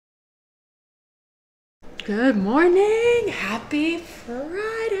Good morning. Happy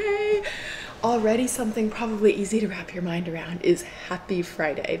Friday. Already something probably easy to wrap your mind around is Happy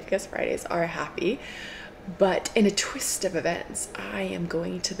Friday because Fridays are happy. But in a twist of events, I am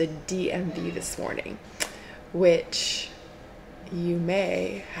going to the DMV this morning, which you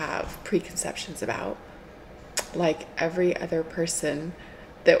may have preconceptions about, like every other person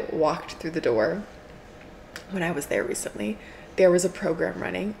that walked through the door when I was there recently. There was a program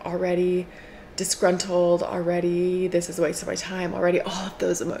running already, disgruntled already, this is a waste of my time already, all of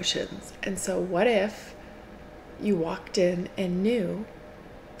those emotions. And so, what if you walked in and knew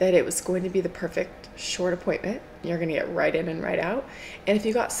that it was going to be the perfect short appointment? You're going to get right in and right out. And if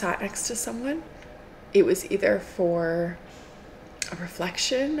you got sat next to someone, it was either for a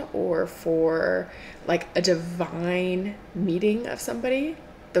reflection or for like a divine meeting of somebody,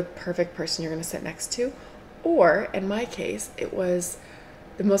 the perfect person you're going to sit next to. Or in my case, it was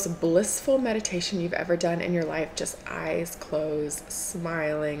the most blissful meditation you've ever done in your life, just eyes closed,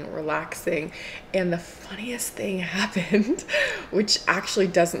 smiling, relaxing. And the funniest thing happened, which actually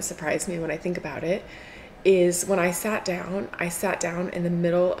doesn't surprise me when I think about it, is when I sat down in the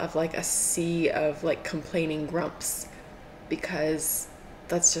middle of like a sea of like complaining grumps, because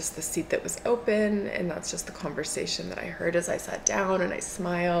that's just the seat that was open and that's just the conversation that I heard as I sat down, and I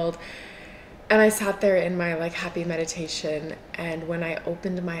smiled. And I sat there in my like happy meditation, and when I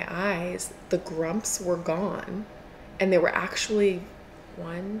opened my eyes, the grumps were gone. And there were actually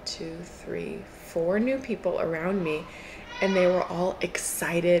 4 new people around me, and they were all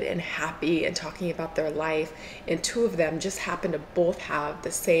excited and happy and talking about their life. And 2 of them just happened to both have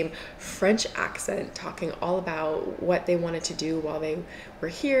the same French accent, talking all about what they wanted to do while they were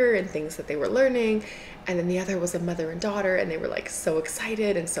here and things that they were learning. And then the other was a mother and daughter, and they were like so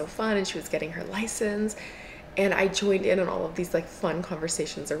excited and so fun, and she was getting her license. And I joined in on all of these like fun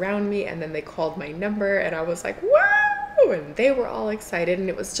conversations around me, and then they called my number and I was like, wow! And they were all excited, and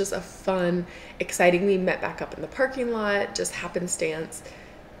it was just a fun, exciting. We met back up in the parking lot, just happenstance.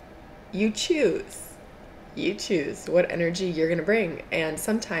 You choose. You choose what energy you're gonna bring. And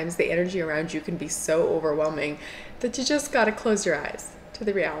sometimes the energy around you can be so overwhelming that you just gotta close your eyes to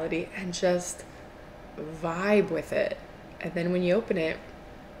the reality and just vibe with it. And then when you open it,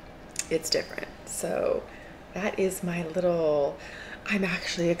 it's different. So that is my little, I'm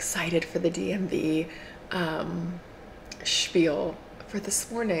actually excited for the DMV spiel for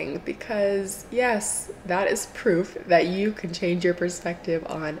this morning, because yes, that is proof that you can change your perspective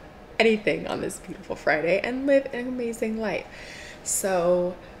on anything on this beautiful Friday and live an amazing life.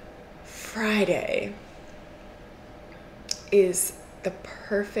 So Friday is the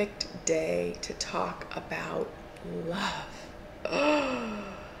perfect day to talk about love.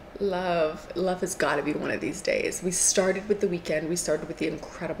 Love has got to be one of these days. We started with the weekend. We started with the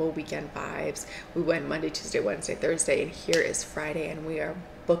incredible weekend vibes. We went Monday, Tuesday, Wednesday, Thursday, and here is Friday, and we are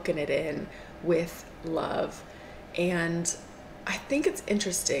booking it in with love. And I think it's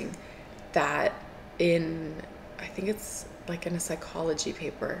interesting that I think it's like in a psychology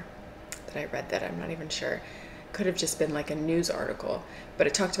paper that I read, that I'm not even sure, could have just been like a news article, but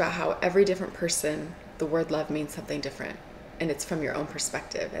it talked about how every different person, the word love means something different, and it's from your own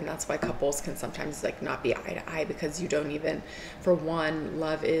perspective. And that's why couples can sometimes like not be eye to eye, because you don't even, for one,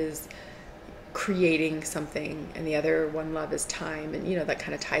 love is creating something, and the other one, love is time. And that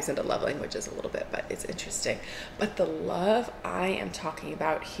kind of ties into love languages a little bit, but it's interesting. But the love I am talking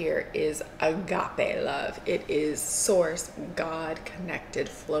about here is agape love. It is source, God connected,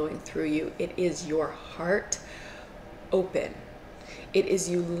 flowing through you. It is your heart open. It is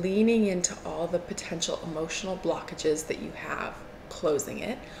you leaning into all the potential emotional blockages that you have, closing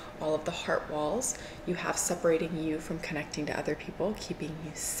it, all of the heart walls you have separating you from connecting to other people, keeping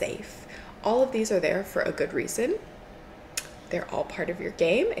you safe. All of these are there for a good reason. They're all part of your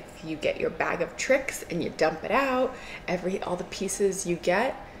game. If you get your bag of tricks and you dump it out, all the pieces you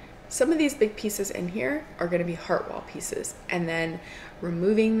get, some of these big pieces in here are going to be heart wall pieces, and then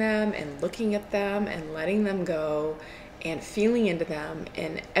removing them and looking at them and letting them go and feeling into them,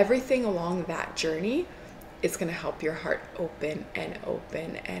 and everything along that journey is going to help your heart open and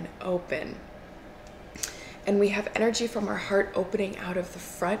open and open. And we have energy from our heart opening out of the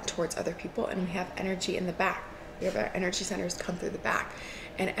front towards other people, and we have energy in the back. We have our energy centers come through the back.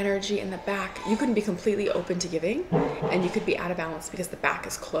 And energy in the back, you can be completely open to giving, and you could be out of balance because the back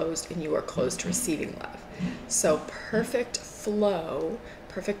is closed and you are closed to receiving love. So perfect flow,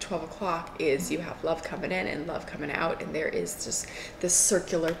 perfect 12 o'clock is you have love coming in and love coming out, and there is just this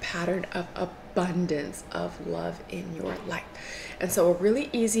circular pattern of abundance of love in your life. And so a really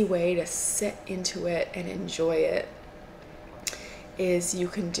easy way to sit into it and enjoy it is you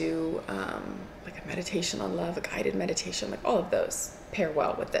can do like a meditation on love, a guided meditation, like all of those pair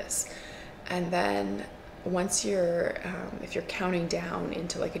well with this. And then once you're, if you're counting down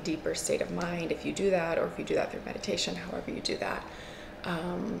into like a deeper state of mind, if you do that, or if you do that through meditation, however you do that,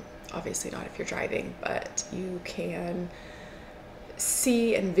 obviously not if you're driving, but you can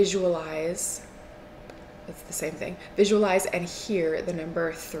see and visualize, it's the same thing, visualize and hear the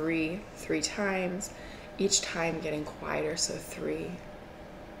number 3 times, each time getting quieter. So 3,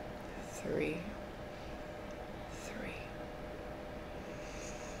 3, 3.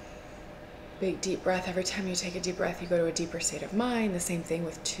 Big deep breath. Every time you take a deep breath, you go to a deeper state of mind. The same thing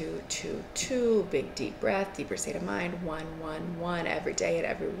with 2, 2, 2. Big deep breath, deeper state of mind. 1, 1, 1. Every day in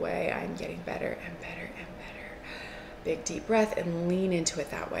every way, I'm getting better and better and better. Big deep breath and lean into it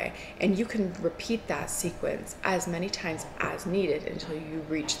that way. And you can repeat that sequence as many times as needed until you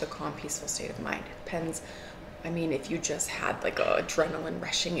reach the calm, peaceful state of mind. It depends. I mean, if you just had like a adrenaline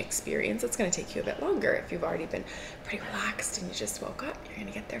rushing experience, it's going to take you a bit longer. If you've already been pretty relaxed and you just woke up, you're going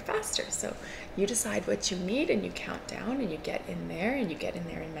to get there faster. So you decide what you need and you count down and you get in there, and you get in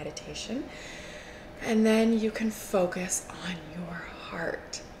there in meditation. And then you can focus on your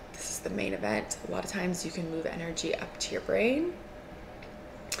heart. This is the main event. A lot of times you can move energy up to your brain,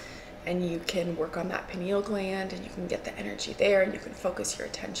 and you can work on that pineal gland, and you can get the energy there, and you can focus your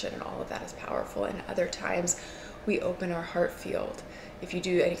attention, and all of that is powerful. And other times we open our heart field. If you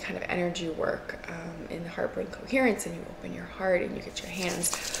do any kind of energy work in the heart brain coherence, and you open your heart and you get your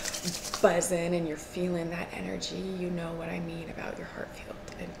hands buzzing and you're feeling that energy, you know what I mean about your heart field,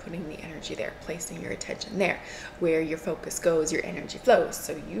 and putting the energy there, placing your attention there. Where your focus goes, your energy flows.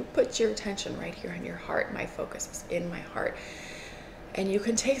 So you put your attention right here on your heart. My focus is in my heart. And you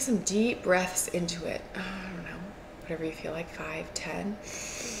can take some deep breaths into it. I don't know, whatever you feel like, 5, 10.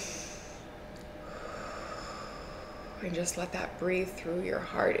 And just let that breathe through your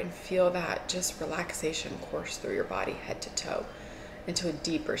heart and feel that just relaxation course through your body, head to toe, into a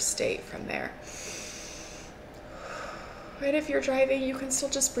deeper state from there. And if you're driving, you can still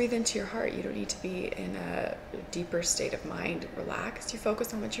just breathe into your heart. You don't need to be in a deeper state of mind, relaxed. You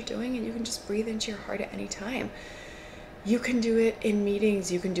focus on what you're doing, and you can just breathe into your heart at any time. You can do it in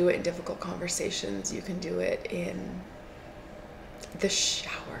meetings, you can do it in difficult conversations, you can do it in the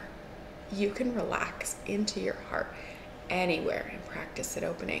shower. You can relax into your heart anywhere and practice it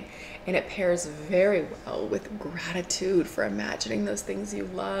opening. And it pairs very well with gratitude for imagining those things you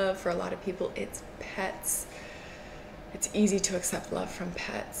love. For a lot of people, it's pets. It's easy to accept love from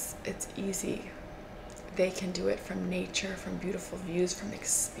pets. It's easy. They can do it from nature, from beautiful views, from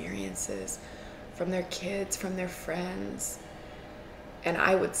experiences, from their kids, from their friends. And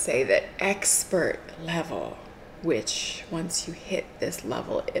I would say that expert level, which once you hit this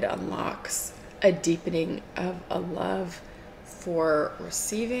level, it unlocks a deepening of a love for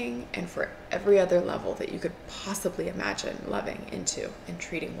receiving and for every other level that you could possibly imagine loving into and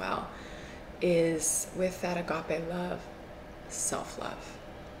treating well, is with that agape love, self-love.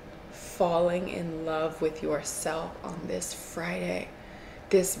 Falling in love with yourself on this Friday.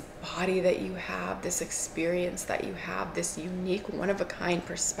 This body that you have, this experience that you have, this unique, one-of-a-kind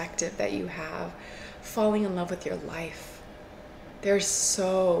perspective that you have, falling in love with your life. There's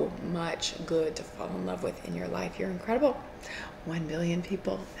so much good to fall in love with in your life. You're incredible. 1 billion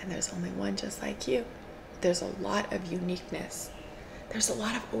people, and there's only one just like you. There's a lot of uniqueness. There's a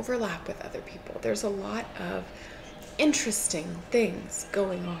lot of overlap with other people. There's a lot of interesting things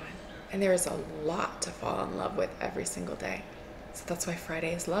going on, and there is a lot to fall in love with every single day. So that's why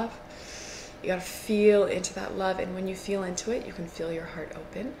Friday is love. You gotta feel into that love, and when you feel into it, you can feel your heart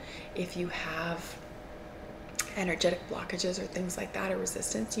open. If you have energetic blockages or things like that, or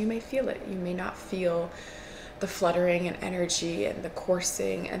resistance, you may feel it. You may not feel the fluttering and energy and the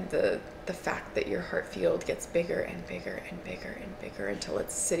coursing and the fact that your heart field gets bigger and bigger and bigger and bigger until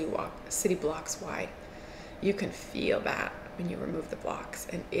it's city blocks wide. You can feel that when you remove the blocks,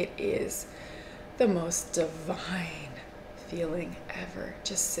 and it is the most divine feeling ever,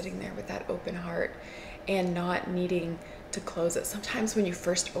 just sitting there with that open heart and not needing to close it. Sometimes when you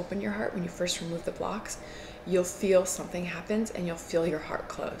first open your heart, when you first remove the blocks, you'll feel something happens and you'll feel your heart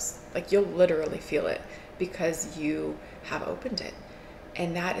close. Like you'll literally feel it because you have opened it.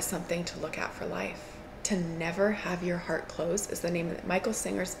 And that is something to look at for life. To never have your heart closed is the name of Michael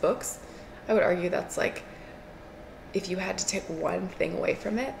Singer's books. I would argue that's like, if you had to take one thing away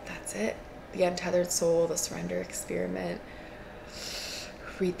from it, that's it. The Untethered Soul, The Surrender Experiment.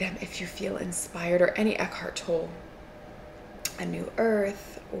 Read them if you feel inspired, or any Eckhart Tolle, A New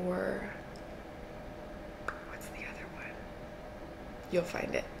Earth, or what's the other one? You'll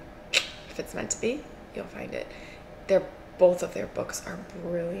find it. If it's meant to be, you'll find it. They're both of their books are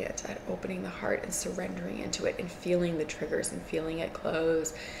brilliant at opening the heart and surrendering into it and feeling the triggers and feeling it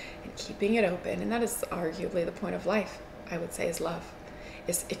close and keeping it open. And that is arguably the point of life, I would say, is love,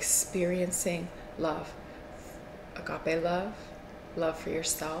 is experiencing love. Agape love, love for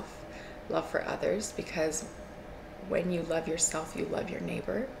yourself, love for others, because when you love yourself, you love your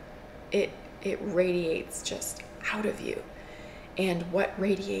neighbor. It radiates just out of you. And what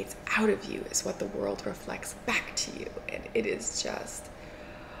radiates out of you is what the world reflects back to you. And it is just,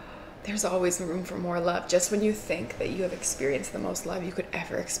 there's always room for more love. Just when you think that you have experienced the most love you could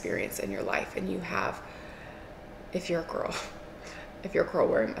ever experience in your life, and you have, if you're a girl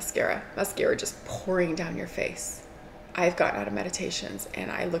wearing mascara just pouring down your face. I've gotten out of meditations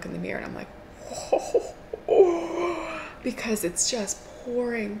and I look in the mirror and I'm like, oh, because it's just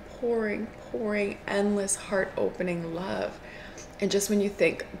pouring, endless heart-opening love. And just when you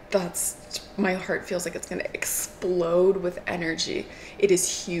think my heart feels like it's going to explode with energy, it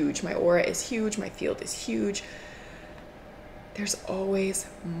is huge. My aura is huge. My field is huge. There's always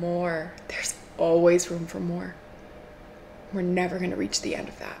more. There's always room for more. We're never going to reach the end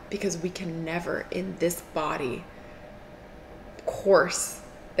of that, because we can never, in this body, course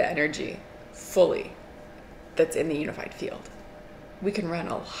the energy fully that's in the unified field. We can run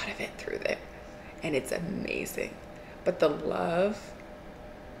a lot of it through there, and it's amazing. But the love,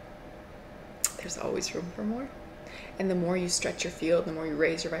 there's always room for more. And the more you stretch your field, the more you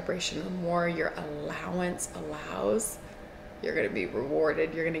raise your vibration, the more your allowance allows, you're going to be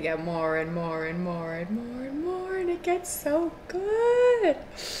rewarded. You're going to get more and more and more and more and more. And it gets so good.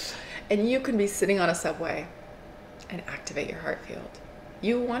 And you can be sitting on a subway and activate your heart field.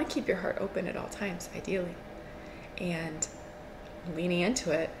 You want to keep your heart open at all times, ideally. And leaning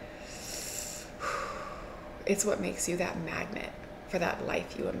into it, it's what makes you that magnet for that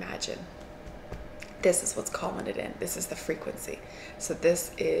life you imagine. This is what's calling it in. This is the frequency. So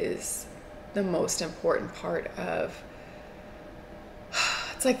this is the most important part of,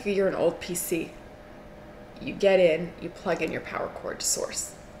 it's like you're an old PC. You get in, you plug in your power cord to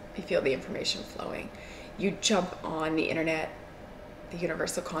source. You feel the information flowing. You jump on the internet, the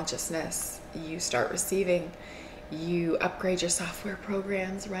universal consciousness. You start receiving. You upgrade your software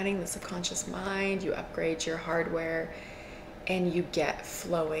programs running the subconscious mind. You upgrade your hardware, and you get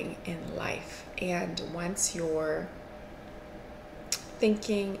flowing in life. And once you're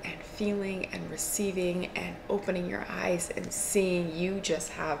thinking and feeling and receiving and opening your eyes and seeing, you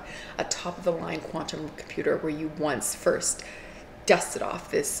just have a top of the line quantum computer where you once first dusted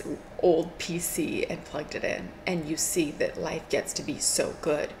off this old PC and plugged it in, and you see that life gets to be so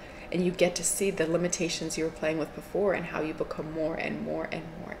good. And you get to see the limitations you were playing with before, and how you become more and more and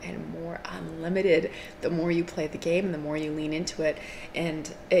more and more unlimited the more you play the game and the more you lean into it. And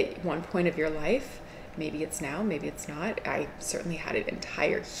at one point of your life, maybe it's now, maybe it's not, I certainly had an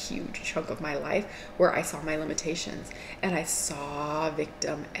entire huge chunk of my life where I saw my limitations and I saw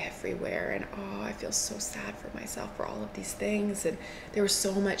victim everywhere, and oh, I feel so sad for myself for all of these things, and there was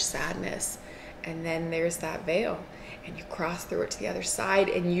so much sadness. And then there's that veil, and you cross through it to the other side,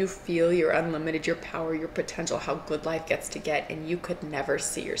 and you feel your unlimited, your power, your potential, how good life gets to get. And you could never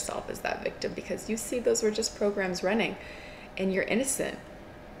see yourself as that victim, because you see those were just programs running, and you're innocent,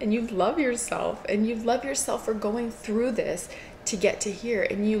 and you love yourself, and you love yourself for going through this to get to here,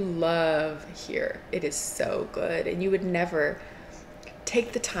 and you love here. It is so good. And you would never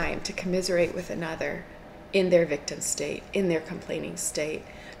take the time to commiserate with another in their victim state, in their complaining state,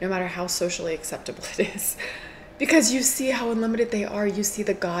 no matter how socially acceptable it is. Because you see how unlimited they are. You see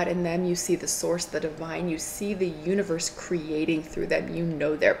the God in them. You see the source, the divine. You see the universe creating through them. You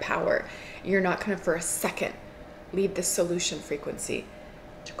know their power. You're not going to for a second leave the solution frequency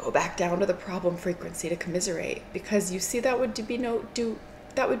to go back down to the problem frequency to commiserate, because you see that would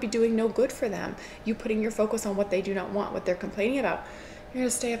be doing no good for them. You putting your focus on what they do not want, what they're complaining about. You're going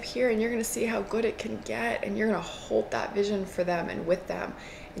to stay up here, and you're going to see how good it can get, and you're going to hold that vision for them and with them,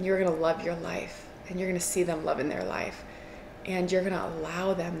 and you're going to love your life, and you're going to see them loving their life, and you're going to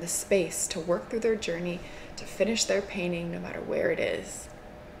allow them the space to work through their journey, to finish their painting no matter where it is,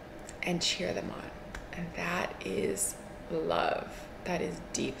 and cheer them on. And that is love. That is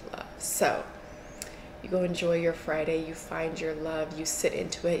deep love. So you go enjoy your Friday, you find your love, you sit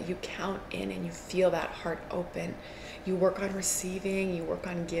into it, you count in, and you feel that heart open. You work on receiving, you work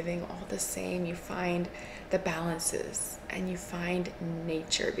on giving, all the same. You find the balances, and you find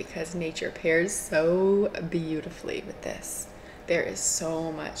nature, because nature pairs so beautifully with this. There is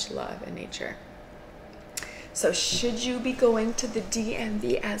so much love in nature. So should you be going to the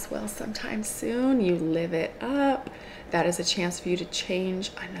DMV as well sometime soon, you live it up. That is a chance for you to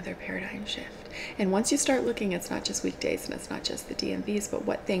change another paradigm shift. And once you start looking, it's not just weekdays and it's not just the DMVs, but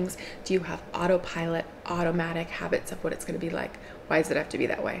what things do you have autopilot, automatic habits of what it's going to be like? Why does it have to be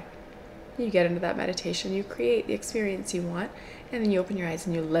that way? You get into that meditation, you create the experience you want, and then you open your eyes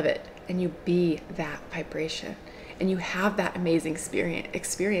and you live it, and you be that vibration, and you have that amazing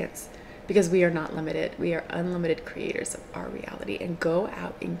experience. Because we are not limited. We are unlimited creators of our reality. And go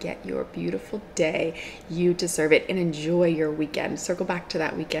out and get your beautiful day. You deserve it. And enjoy your weekend. Circle back to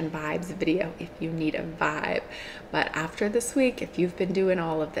that weekend vibes video if you need a vibe. But after this week, if you've been doing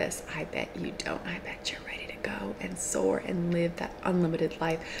all of this, I bet you don't. I bet you're ready to go and soar and live that unlimited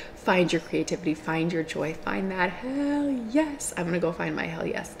life. Find your creativity. Find your joy. Find that hell yes. I'm going to go find my hell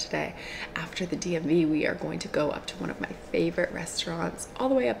yes today. After the DMV, we are going to go up to one of my favorite restaurants all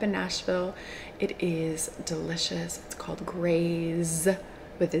the way up in Nashville. It is delicious. It's called Gray's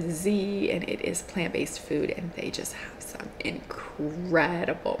with a Z, and it is plant-based food, and they just have some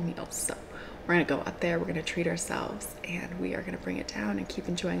incredible meals. So we're going to go up there, we're going to treat ourselves, and we are going to bring it down and keep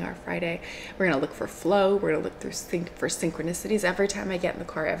enjoying our Friday. We're going to look for flow. We're going to look for synchronicities. Every time I get in the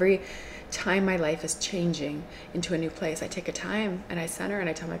car, every time my life is changing into a new place, I take a time and I center and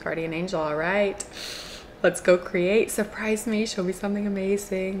I tell my guardian angel, all right, let's go create. Surprise me, show me something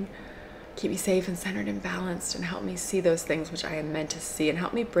amazing. Keep me safe and centered and balanced, and help me see those things which I am meant to see, and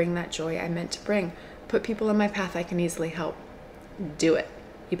help me bring that joy I meant to bring. Put people in my path I can easily help. Do it.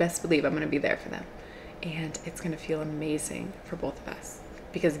 You best believe I'm going to be there for them. And it's going to feel amazing for both of us,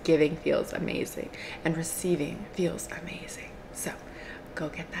 because giving feels amazing and receiving feels amazing. So go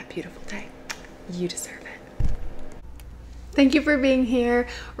get that beautiful day. You deserve it. Thank you for being here.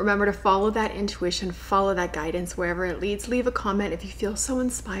 Remember to follow that intuition, follow that guidance wherever it leads. Leave a comment if you feel so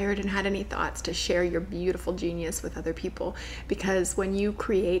inspired and had any thoughts to share your beautiful genius with other people. Because when you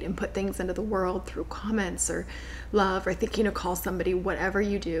create and put things into the world through comments or love or thinking to call somebody, whatever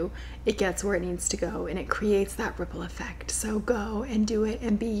you do, it gets where it needs to go, and it creates that ripple effect. So go and do it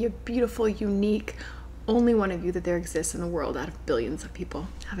and be your beautiful, unique, only one of you that there exists in the world out of billions of people.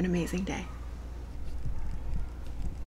 Have an amazing day.